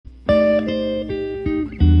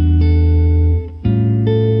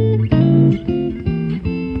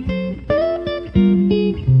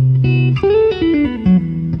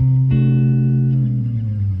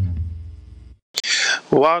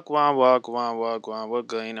Wagwan, what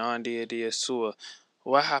going on there, so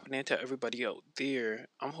what happening to everybody out there?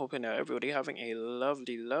 I'm hoping that everybody having a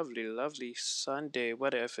lovely Sunday,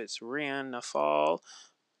 whether if it's rain, the fall,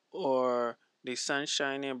 or the sun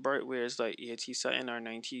shining bright where it's like 80 something or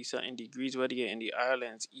 90 something degrees, whether you're in the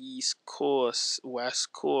islands, east coast,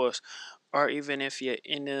 west coast, or even if you're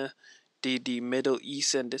in the Middle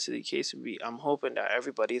East and this is the case would be, I'm hoping that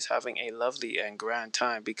everybody's having a lovely and grand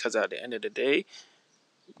time because at the end of the day,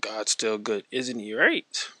 God's still good, isn't he,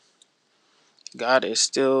 right? God is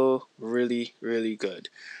still really good.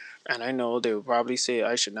 And I know they will probably say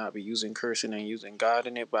I should not be using cursing and using God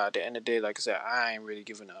in it, but at the end of the day, like I said, I ain't really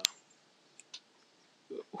giving a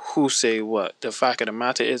who say what. The fact of the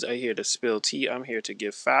matter is, I here to spill tea. I'm here to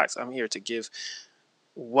give facts. I'm here to give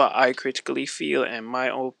what I critically feel and my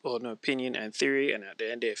own opinion and theory. And at the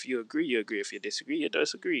end of the day, if you agree, you agree. If you disagree, you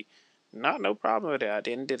disagree. Not no problem with that. At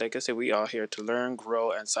the end of the day, like I said, we are here to learn,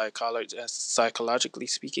 grow, and psychologically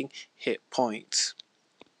speaking, hit points.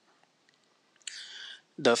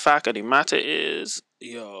 The fact of the matter is,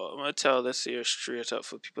 yo, I'm gonna tell this here straight up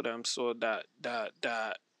for people that I'm so that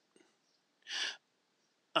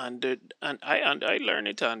under and I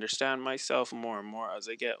learning to understand myself more and more as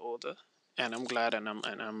I get older, and I'm glad and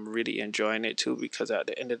I'm really enjoying it too because at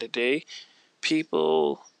the end of the day,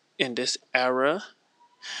 people in this era,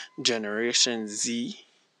 Generation Z,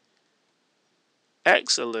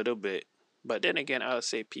 X a little bit, but then again, I would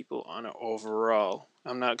say people on an overall.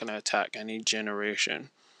 I'm not gonna attack any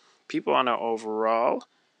generation. People on an overall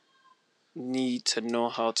need to know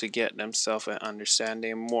how to get themselves and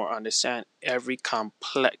understanding more, understand every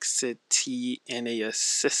complexity in your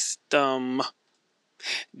system,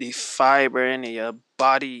 the fiber in your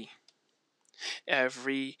body,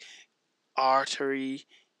 every artery,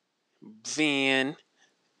 vein,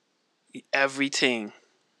 everything.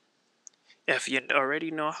 If you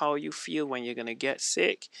already know how you feel when you're gonna get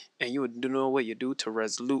sick and you know what you do to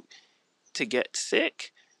resolute to get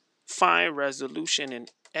sick, find resolution in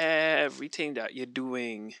everything that you're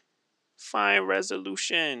doing. Find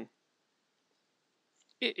resolution.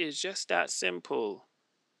 It is just that simple.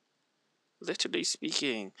 Literally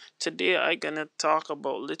speaking, today I gonna talk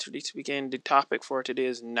about literally speaking. The topic for today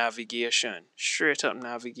is navigation, straight up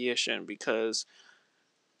navigation, because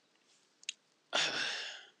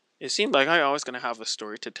it seemed like I always gonna have a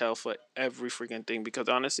story to tell for every freaking thing. Because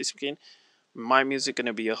honestly speaking, my music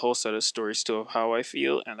gonna be a whole set of stories too of how I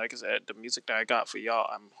feel. And like I said, the music that I got for y'all,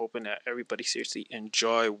 I'm hoping that everybody seriously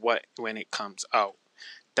enjoy what when it comes out.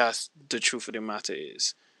 That's the truth of the matter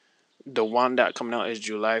is. The one that coming out is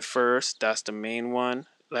July 1st. That's the main one.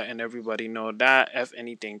 Letting everybody know that if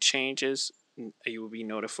anything changes, you will be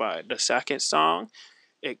notified. The second song,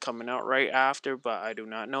 it coming out right after, but I do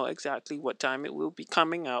not know exactly what time it will be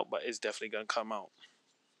coming out, but it's definitely gonna come out.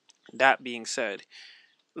 That being said,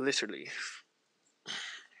 literally,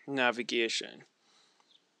 navigation.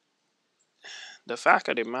 The fact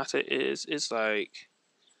of the matter is, it's like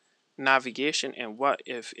navigation and what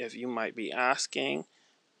if you might be asking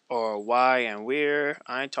or why and where.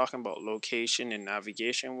 I ain't talking about location and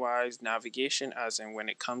navigation wise. Navigation as in when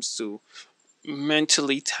it comes to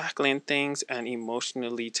mentally tackling things and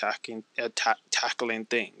emotionally tackling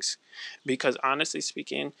things. Because honestly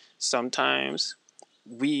speaking, sometimes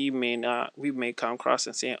we may come across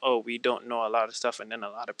and saying, oh, we don't know a lot of stuff, and then a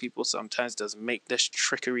lot of people sometimes does make this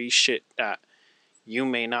trickery shit that you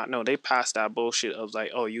may not know. They pass that bullshit of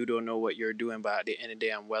like, oh, you don't know what you're doing, but at the end of the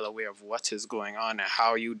day, I'm well aware of what is going on and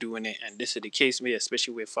how you doing it. And this is the case, me,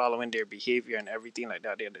 especially with following their behavior and everything like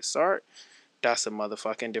that. They're the start. That's a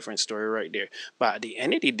motherfucking different story right there. But at the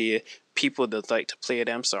end of the day, people that like to play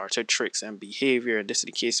them sorts of tricks and behavior, and this is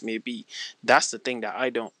the case may be. That's the thing that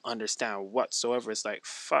I don't understand whatsoever. It's like,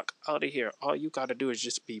 fuck out of here. All you gotta do is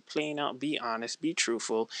just be plain out, be honest, be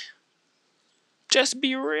truthful, just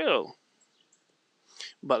be real.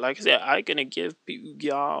 But like I said, I gonna give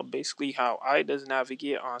y'all basically how I does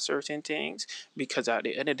navigate on certain things because at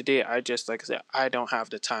the end of the day, I just like I said, I don't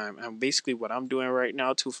have the time. And basically, what I'm doing right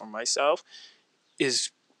now too for myself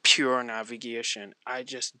is pure navigation. I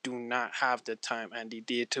just do not have the time and the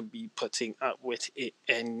day to be putting up with it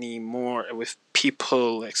anymore with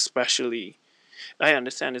people, especially. I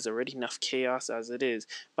understand there's already enough chaos as it is,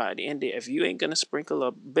 but at the end of the day, if you ain't gonna sprinkle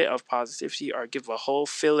a bit of positivity or give a whole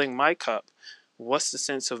filling my cup, what's the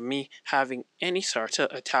sense of me having any sort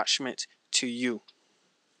of attachment to you?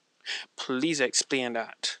 Please explain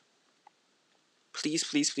that. Please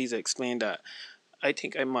explain that. I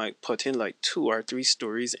think I might put in like 2 or 3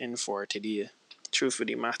 stories in for today. Truth of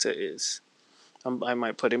the matter is, I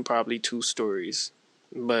might put in probably 2 stories,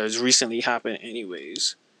 but it's recently happened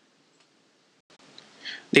anyways.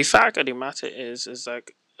 The fact of the matter is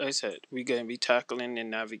like I said, we're gonna be tackling and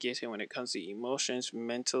navigating when it comes to emotions,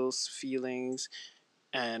 mentals, feelings,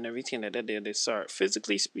 and everything that they start.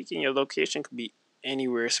 Physically speaking, your location could be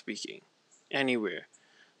anywhere speaking. Anywhere.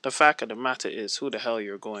 The fact of the matter is who the hell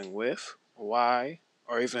you're going with, why,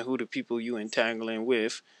 or even who the people you entangling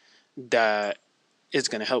with that is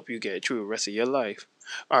gonna help you get through the rest of your life.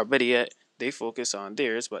 Or better yet, they focus on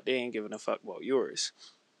theirs, but they ain't giving a fuck about yours.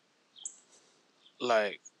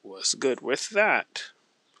 Like, what's good with that?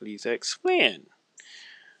 Please explain.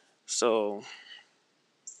 So,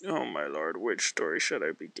 oh my lord, which story should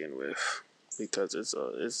I begin with? Because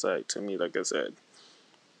it's like to me, like I said,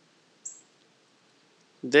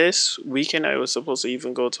 this weekend I was supposed to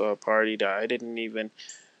even go to a party that I didn't even.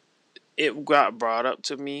 It got brought up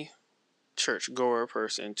to me, church goer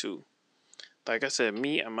person too. Like I said,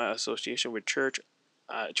 me and my association with church,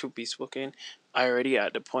 truth be spoken, I already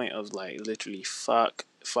at the point of like literally fuck.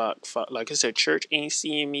 Like I said, church ain't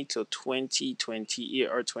seeing me till 2028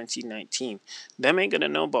 or 2019. Them ain't gonna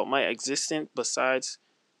know about my existence besides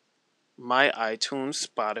my iTunes,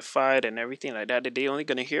 Spotify, and everything like that. They only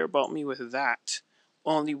gonna hear about me with that.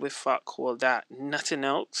 Only with fuck call that. Nothing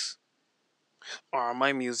else. Or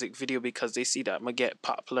my music video because they see that I'm gonna get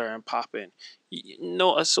popular and popping.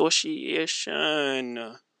 No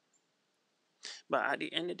association. But at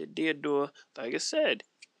the end of the day, though, like I said,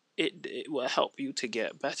 it will help you to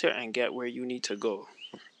get better and get where you need to go.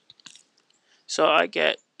 So I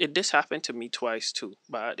get it. This happened to me twice too.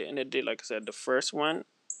 But at the end of the day, like I said, the first one,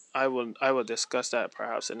 I will discuss that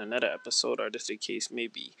perhaps in another episode, or this the case may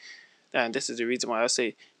be. And this is the reason why I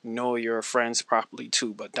say know your friends properly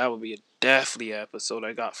too. But that would be definitely an episode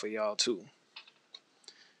I got for y'all too.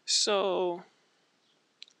 So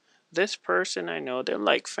this person I know, they're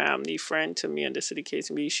like family friend to me, and this is the case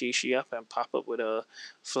me. She up and pop up with a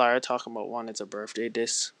flyer talking about one. It's a birthday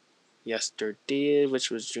this yesterday, which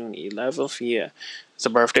was June 11th. Yeah, it's a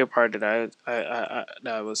birthday party that that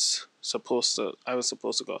I was supposed to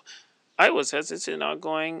go. I was hesitant on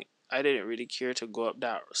going. I didn't really care to go up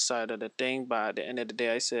that side of the thing, but at the end of the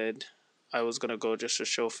day, I said I was gonna go just to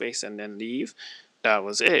show face and then leave. That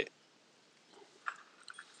was it.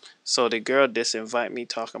 So the girl disinvite me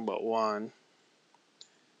talking about one.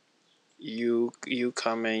 You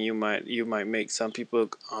come and you might make some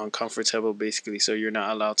people uncomfortable basically, so you're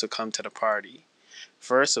not allowed to come to the party.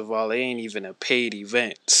 First of all, it ain't even a paid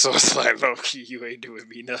event, so it's like low-key you ain't doing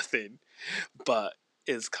me nothing. But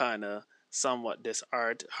it's kind of somewhat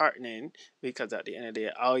disheartening because at the end of the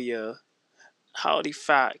day, how the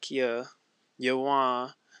fact you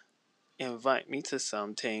want invite me to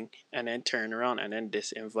something and then turn around and then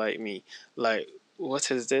disinvite me, like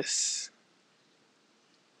what is this?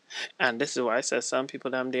 And this is why I said some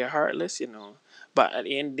people them they're heartless. But at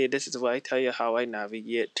the end of the day, this is why I tell you how I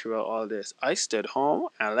navigate through all this. I stood home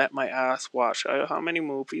and let my ass watch how many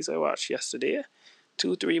movies I watched yesterday.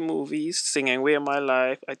 2, 3 movies, singing Way of My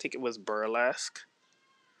Life. I think it was Burlesque.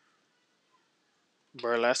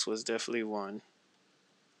 Burlesque was definitely one.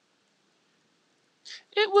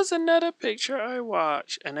 It was another picture I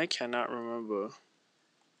watched and I cannot remember.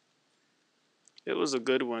 It was a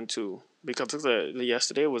good one too because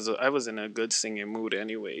yesterday I was in a good singing mood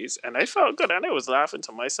anyways, and I felt good and I was laughing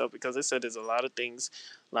to myself because I said there's a lot of things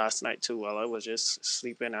last night too while I was just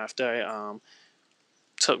sleeping after I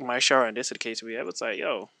took my shower, and this is the case we have. It's like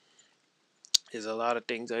yo, there's a lot of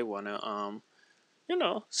things I wanna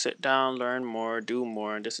sit down, learn more, do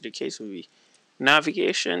more, and this is the case with me.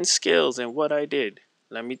 Navigation skills and what I did.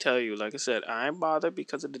 Let me tell you, like I said, I ain't bothered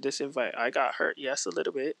because of the disinvite. I got hurt, yes, a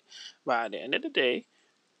little bit, but at the end of the day,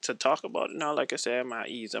 to talk about it now, like I said, I'm at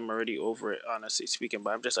ease. I'm already over it, honestly speaking.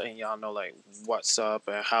 But I'm just letting y'all know, like, what's up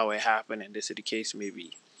and how it happened, and this is the case,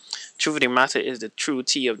 maybe. Truth of the matter is, the true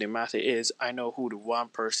tea of the matter is, I know who the one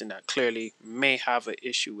person that clearly may have an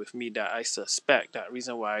issue with me that I suspect. That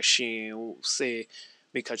reason why she say,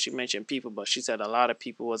 because she mentioned people, but she said a lot of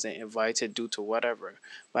people wasn't invited due to whatever.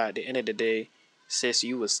 But at the end of the day, sis,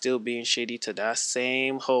 you was still being shady to that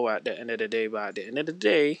same hoe at the end of the day. But at the end of the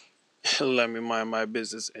day, let me mind my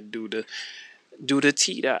business and do the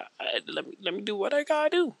tea that let me do what I gotta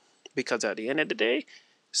do. Because at the end of the day,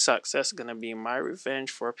 success gonna be my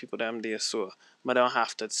revenge for people that I'm there so. But I don't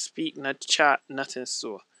have to speak, not chat, nothing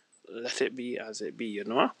so. Let it be as it be.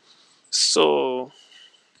 So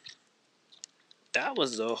that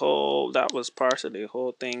was part of the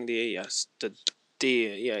whole thing there yesterday.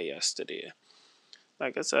 Yeah, yesterday.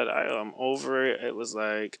 Like I said, I am over it. It was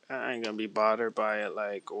like I ain't gonna be bothered by it.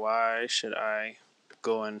 Like, why should I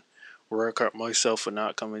go and work up myself for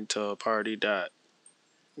not coming to a party that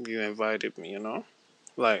you invited me?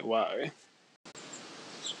 Like, why?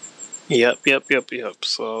 Yep.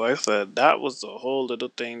 So like I said, that was the whole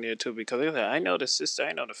little thing there too. Because like I said, I know the sister,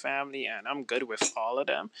 I know the family, and I'm good with all of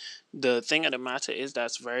them. The thing of the matter is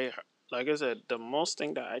that's very like I said, the most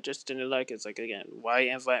thing that I just didn't like is like again, why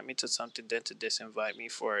invite me to something then to disinvite me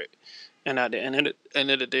for it? And at the end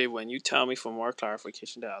of the day, when you tell me for more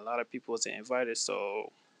clarification that a lot of people wasn't invited,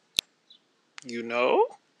 so you know,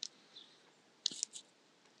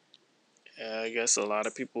 I guess a lot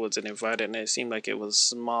of people wasn't invited, and it seemed like it was a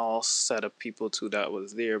small set of people too that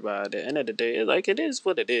was there. But at the end of the day, like it is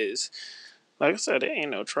what it is. Like I said, it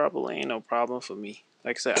ain't no trouble, it ain't no problem for me.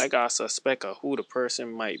 Like I said, I got a suspect of who the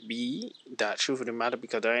person might be. That truth of the matter,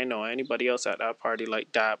 because I ain't know anybody else at that party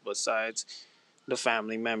like that besides the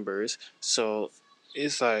family members. So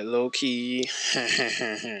it's like low key.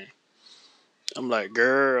 I'm like,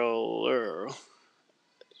 girl,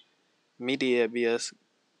 media be a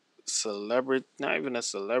celebrity, not even a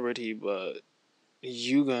celebrity, but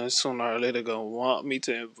you gonna sooner or later gonna want me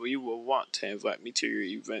to you will want to invite me to your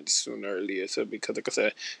event sooner or later. So because like I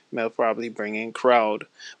said, Mel probably bring in crowd.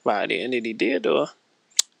 But at the end of the day though,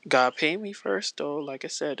 God pay me first though. Like I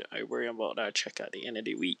said, I worry about that check at the end of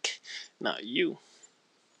the week, not you.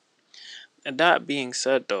 And that being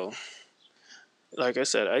said though, like I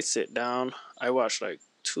said, I sit down, I watch like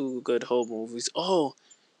two good whole movies. Oh,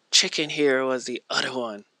 Chicken Hero was the other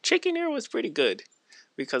one. Chicken Hero was pretty good.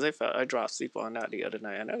 Because I felt I dropped sleep on that the other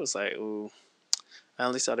night and I was like, ooh, I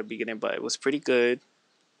only saw the beginning, but it was pretty good.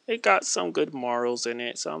 It got some good morals in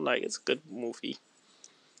it, so I'm like, it's a good movie.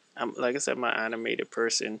 I'm like I said, I'm an animated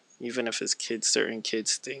person, even if it's kids, certain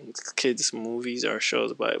kids things, kids movies or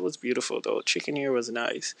shows. But it was beautiful though. Chicken Ear was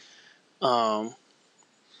nice. Um,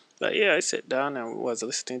 but yeah, I sit down and was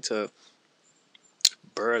listening to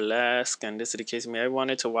Burlesque, and this is the case of me. I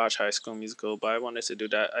wanted to watch High School Musical, but I wanted to do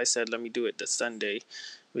that. I said, let me do it this Sunday,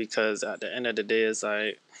 because at the end of the day, it's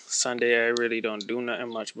like Sunday. I really don't do nothing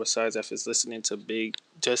much besides if it's listening to big,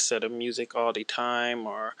 just set of music all the time,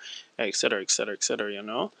 or etc. etc. etc. You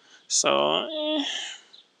know. So,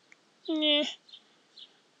 I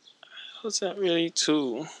wasn't really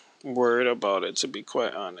too worried about it, to be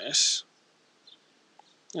quite honest.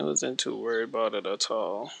 I wasn't too worried about it at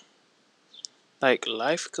all. Like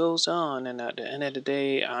life goes on, and at the end of the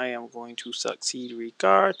day, I am going to succeed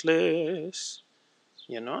regardless.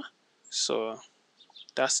 You know? So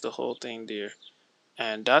that's the whole thing there.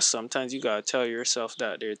 And that's sometimes you gotta tell yourself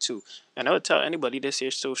that there too. And I would tell anybody this here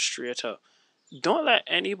so straight up. Don't let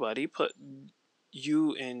anybody put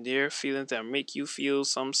you in their feelings and make you feel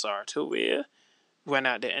some sort of way. When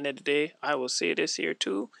at the end of the day, I will say this here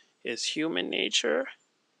too, is human nature,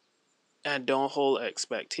 and don't hold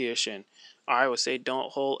expectation. I would say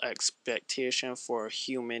don't hold expectation for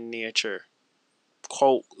human nature.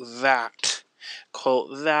 Quote that.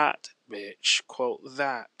 Quote that, bitch. Quote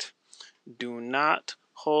that. Do not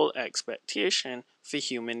hold expectation for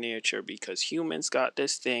human nature, because humans got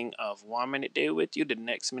this thing of 1 minute they're with you, the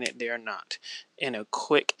next minute they're not. In a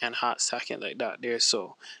quick and hot second like that, they're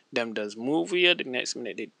so. Them does move with you, the next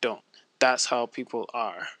minute they don't. That's how people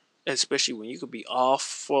are. Especially when you could be all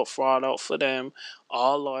fraud out for them,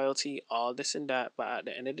 all loyalty, all this and that, but at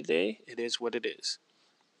the end of the day, it is what it is.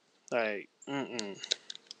 Like,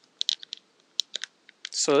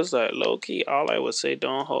 So it's like low key. All I would say,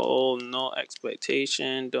 don't hold no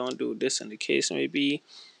expectation. Don't do this in the case maybe.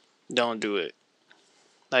 Don't do it.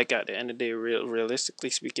 Like at the end of the day,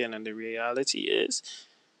 realistically speaking, and the reality is,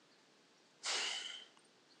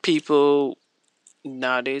 people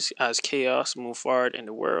nowadays, as chaos move forward in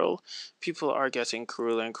the world, people are getting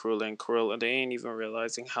cruel and cruel and cruel, and they ain't even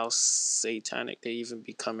realizing how satanic they even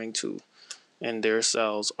becoming to in their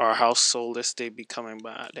selves, or how soulless they becoming.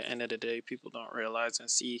 But at the end of the day, people don't realize and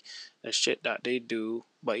see the shit that they do,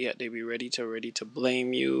 but yet they be ready to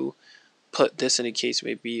blame you, put this in the case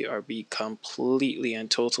may be, or be completely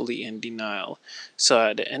and totally in denial. So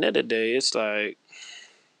at the end of the day, it's like,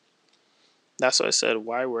 that's what I said,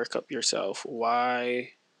 why work up yourself?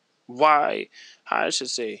 Why how I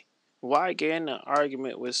should say, why get in an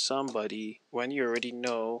argument with somebody when you already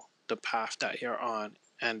know the path that you're on?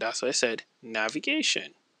 And that's what I said,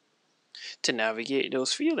 navigation. To navigate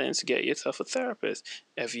those feelings, get yourself a therapist.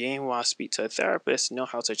 If you ain't want to speak to a therapist, know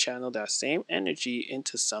how to channel that same energy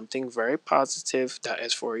into something very positive that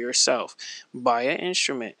is for yourself. Buy an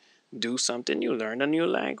instrument. Do something new. Learn a new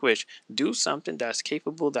language. Do something that's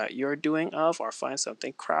capable that you're doing of, or find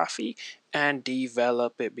something crafty and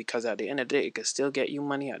develop it, because at the end of the day, it can still get you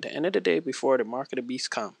money at the end of the day before the mark of the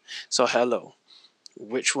beast come. So hello,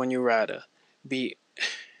 which one you rather? Be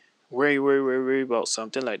worry about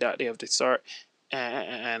something like that, they have to start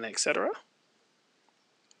and etc.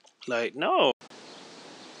 Like, no.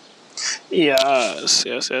 Yes.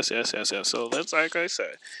 So that's like I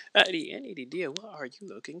said. At the end of the day, what are you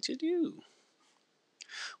looking to do?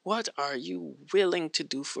 What are you willing to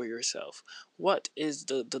do for yourself? What is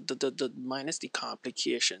the minus the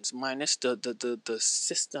complications, minus the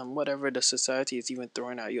system, whatever the society is even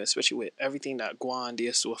throwing at you, especially with everything that go on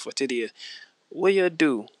there so for today. What you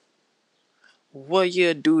do? What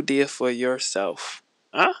you do there for yourself?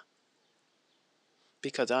 Huh?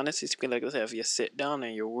 Because honestly speaking, like I said, if you sit down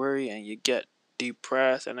and you worry and you get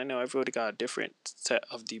depressed, and I know everybody got a different set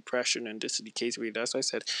of depression, and this is the case where that's why I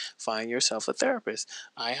said find yourself a therapist.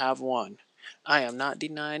 I have one. I am not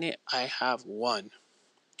denying it. I have one.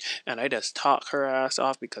 And I just talk her ass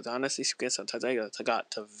off because honestly speaking, sometimes I got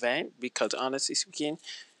to vent because honestly speaking,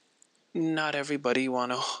 not everybody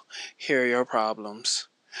wanna hear your problems.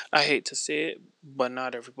 I hate to say it, but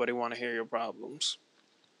not everybody wanna hear your problems.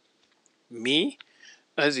 Me,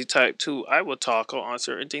 as a type two, I will talk on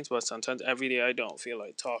certain things, but sometimes every day I don't feel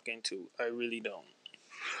like talking to. I really don't.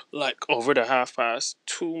 Like over the half past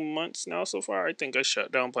 2 months now so far, I think I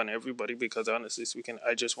shut down on everybody because honestly speaking,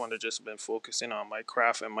 I just want to just been focusing on my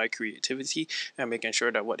craft and my creativity and making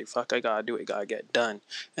sure that what the fuck I gotta do, it gotta get done.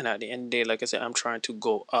 And at the end of the day, like I said, I'm trying to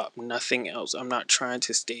go up, nothing else. I'm not trying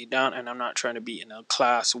to stay down, and I'm not trying to be in a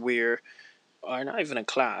class where or not even a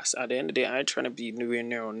class. At the end of the day, I'm trying to be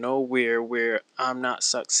nowhere where I'm not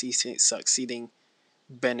succeeding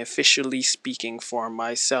beneficially speaking for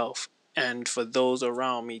myself and for those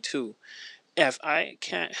around me too. If I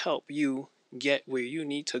can't help you get where you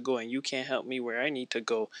need to go and you can't help me where I need to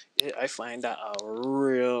go, I find that a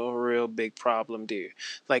real big problem there.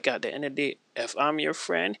 Like at the end of the day, if I'm your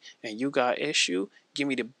friend and you got issue, give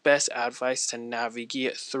me the best advice to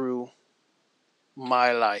navigate through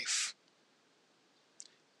my life.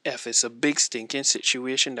 If it's a big stinking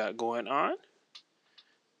situation that going on,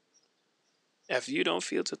 if you don't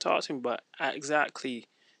feel to talk to me, but exactly,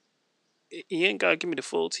 you ain't gotta give me the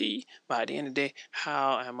full tea. But at the end of the day,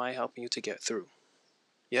 how am I helping you to get through?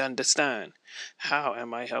 You understand? How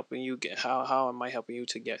am I helping you get? How am I helping you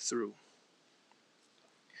to get through?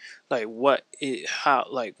 Like what is how?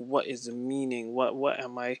 Like what is the meaning? What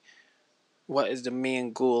am I? What is the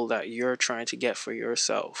main goal that you're trying to get for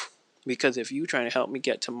yourself? Because if you're trying to help me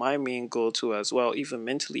get to my main goal too as well, even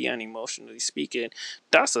mentally and emotionally speaking,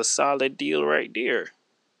 that's a solid deal right there.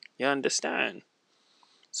 You understand?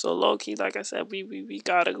 So low key, like I said, we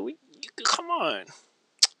gotta come on.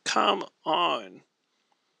 Come on.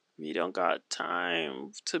 We don't got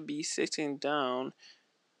time to be sitting down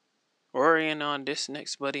worrying on this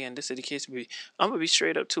next buddy and this is the case. I'm gonna be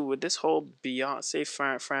straight up too with this whole Beyonce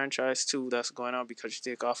franchise too that's going on because she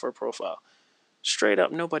take off her profile. Straight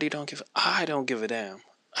up, nobody don't give. I don't give a damn.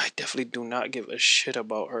 I definitely do not give a shit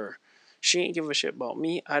about her. She ain't give a shit about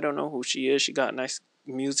me. I don't know who she is. She got nice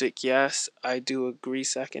music. Yes, I do agree.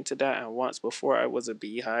 Second to that, and once before I was a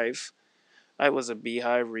Beehive. I was a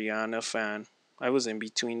Beehive Rihanna fan. I was in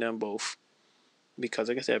between them both because,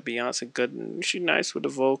 like I said, Beyonce good. She nice with the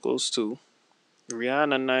vocals too.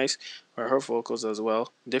 Rihanna nice or her vocals as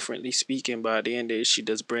well. Differently speaking, but at the end of it, she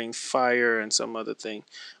does bring fire and some other thing.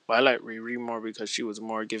 But I like Riri more because she was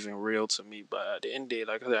more giving real to me. But at the end of it,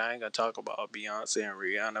 like I said, I ain't gonna talk about a Beyonce and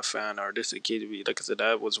Rihanna fan or this kid to be. Like I said,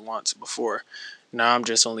 that was once before. Now I'm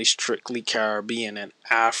just only strictly Caribbean and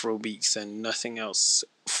Afro beats and nothing else.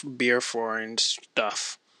 Beer foreign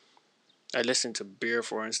stuff. I listen to beer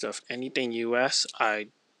foreign stuff. Anything US, I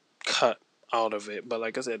cut out of it. But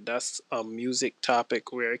like I said, that's a music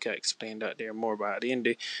topic where I can explain that there more. But at the end of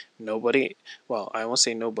the day, nobody, well, I won't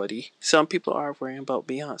say nobody. Some people are worrying about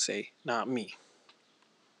Beyonce, not me.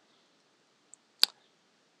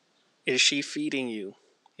 Is she feeding you?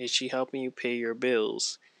 Is she helping you pay your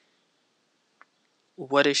bills?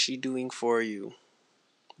 What is she doing for you?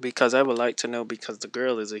 Because I would like to know because the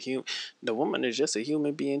girl is a human. The woman is just a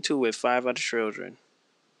human being too with five other children.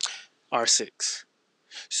 Or six.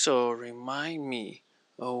 So remind me,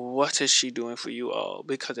 what is she doing for you all?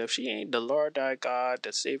 Because if she ain't the Lord thy God,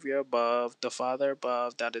 the Savior above, the Father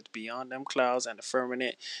above, that is beyond them clouds, and the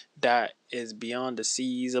firmament that is beyond the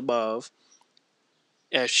seas above,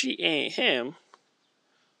 if she ain't him,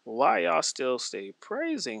 why y'all still stay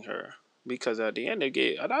praising her? Because at the end of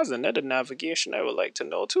the day, that's another navigation I would like to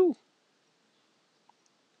know too.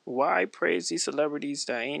 Why praise these celebrities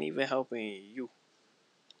that ain't even helping you?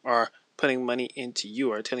 Or putting money into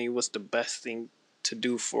you or telling you what's the best thing to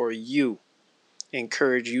do for you?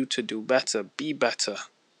 Encourage you to do better, be better.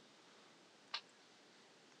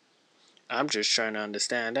 I'm just trying to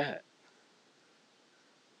understand that.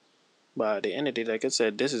 But at the end of the day, like I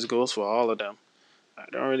said, this is goes for all of them. I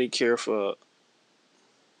don't really care for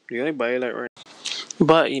the anybody like right.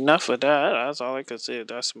 But enough of that. That's all I could say.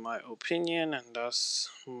 That's my opinion, and that's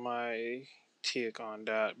my take on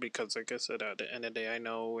that. Because, like I said, at the end of the day, I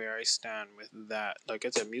know where I stand with that. Like I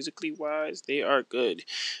said, musically wise, they are good.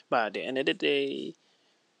 But at the end of the day,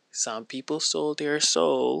 some people sold their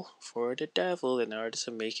soul for the devil in order to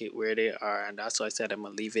make it where they are. And that's why I said I'm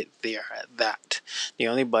going to leave it there at that. The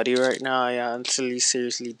only buddy right now I actually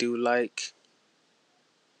seriously do like,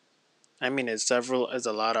 I mean, there's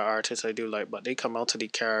a lot of artists I do like, but they come out to the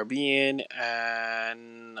Caribbean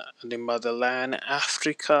and the motherland,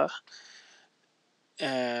 Africa.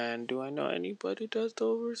 And do I know anybody that's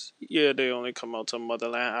overseas? Yeah, they only come out to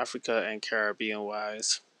motherland, Africa, and Caribbean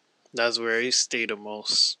wise. That's where I stay the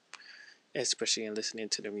most, especially in listening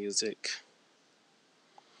to the music.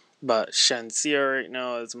 But Shansia right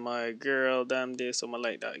now is my girl, damn day, so I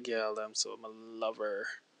like that girl, damn, so I love her.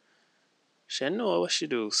 She know what she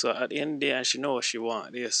do. So at the end of the day, and she know what she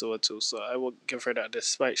want. Yeah, so too. So I will give her that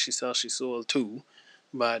despite she sells she sold too.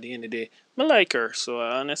 But at the end of the day, I like her. So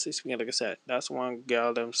honestly speaking, like I said, that's one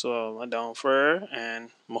girl them so I'm down for her, and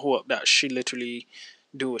I hope that she literally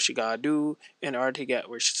do what she gotta do in order to get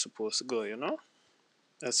where she's supposed to go. You know,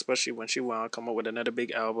 especially when she wanna come up with another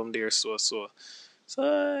big album there. So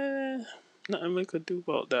nothing we could do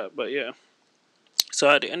about that. But yeah. So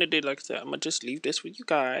at the end of the day, like I said, I'm gonna just leave this with you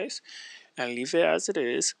guys and leave it as it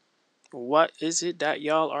is. What is it that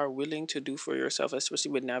y'all are willing to do for yourself,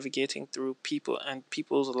 especially with navigating through people and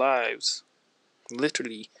people's lives?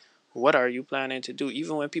 Literally, what are you planning to do?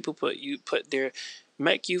 Even when people put their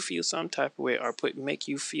make you feel some type of way or put make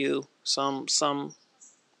you feel some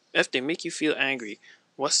if they make you feel angry,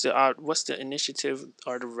 what's the initiative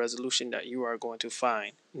or the resolution that you are going to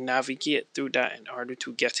find? Navigate through that in order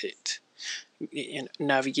to get it. And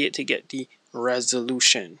navigate to get the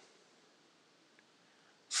resolution.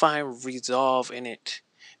 Find resolve in it.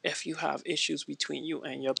 If you have issues between you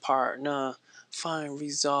and your partner, find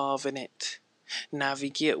resolve in it.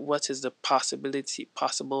 Navigate what is the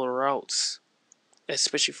possible routes,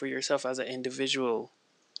 especially for yourself as an individual.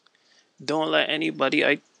 Don't let anybody.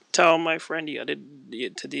 I tell my friend the other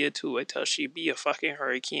today too. I tell she be a fucking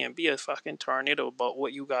hurricane, be a fucking tornado about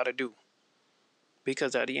what you gotta do.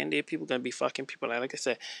 Because at the end of the day, people gonna be fucking people. Like I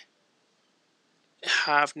said,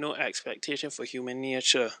 have no expectation for human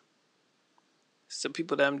nature. Some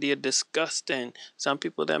people them they disgusting. Some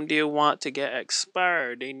people them they want to get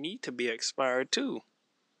expired. They need to be expired too.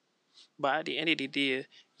 But at the end of the day,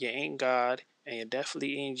 you ain't God and you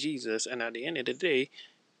definitely ain't Jesus. And at the end of the day,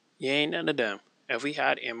 you ain't none of them. If we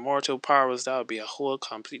had immortal powers, that would be a whole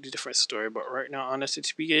completely different story. But right now, honestly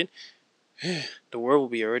speaking, the world will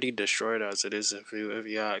be already destroyed as it is if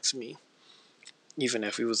you ask me. Even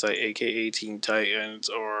if it was like AKA Teen Titans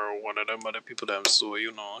or one of them other people that I'm so,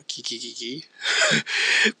 kiki kiki.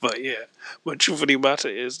 But yeah. But truth of the matter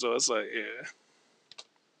is though, it's like yeah.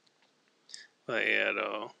 But yeah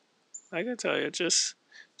though. I can tell you, just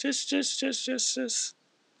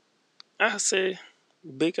I say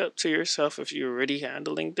big up to yourself if you're already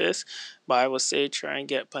handling this. But I would say try and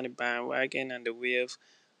get on the bandwagon and the wave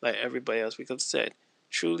like everybody else because I said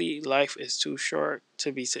truly life is too short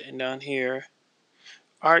to be sitting down here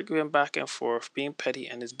arguing back and forth, being petty,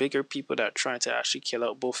 and there's bigger people that are trying to actually kill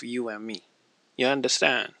out both you and me. You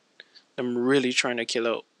understand? I'm really trying to kill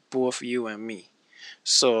out both you and me.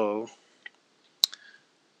 So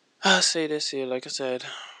I'll say this here, like I said,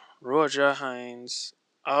 Roger Hines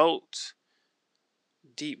out,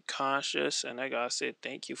 deep conscious, and I gotta say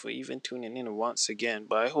thank you for even tuning in once again.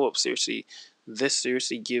 But I hope seriously this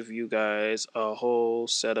seriously give you guys a whole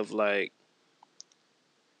set of like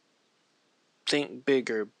think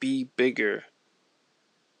bigger, be bigger,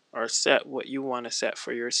 or set what you want to set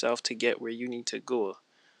for yourself to get where you need to go.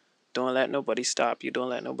 Don't let nobody stop you. Don't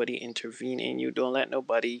let nobody intervene in you. Don't let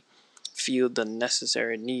nobody feel the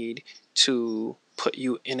necessary need to put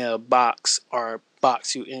you in a box or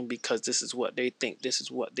box you in because this is what they think, this is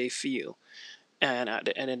what they feel. And at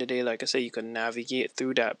the end of the day, like I say, you can navigate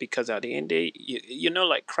through that because at the end of the day, you know,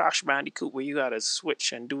 like Crash Bandicoot, where you gotta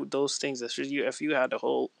switch and do those things. If you had the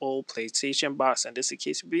whole old PlayStation box, and this the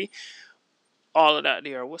case would be all of that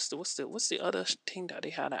there. What's the other thing that they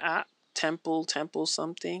had an app? Temple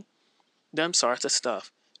something. Them sorts of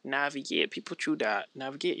stuff. Navigate people through that.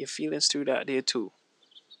 Navigate your feelings through that there too.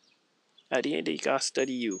 At the end, you gotta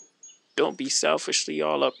study you. Don't be selfishly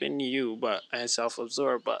all up in you, but and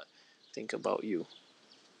self-absorbed. But think about you.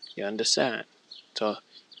 You understand? So,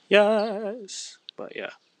 yes. But yeah.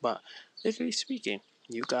 But literally speaking,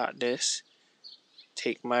 you got this.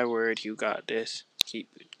 Take my word, you got this.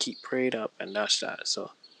 Keep prayed up, and that's that.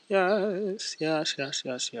 So, yes.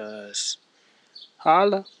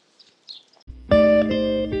 Holla.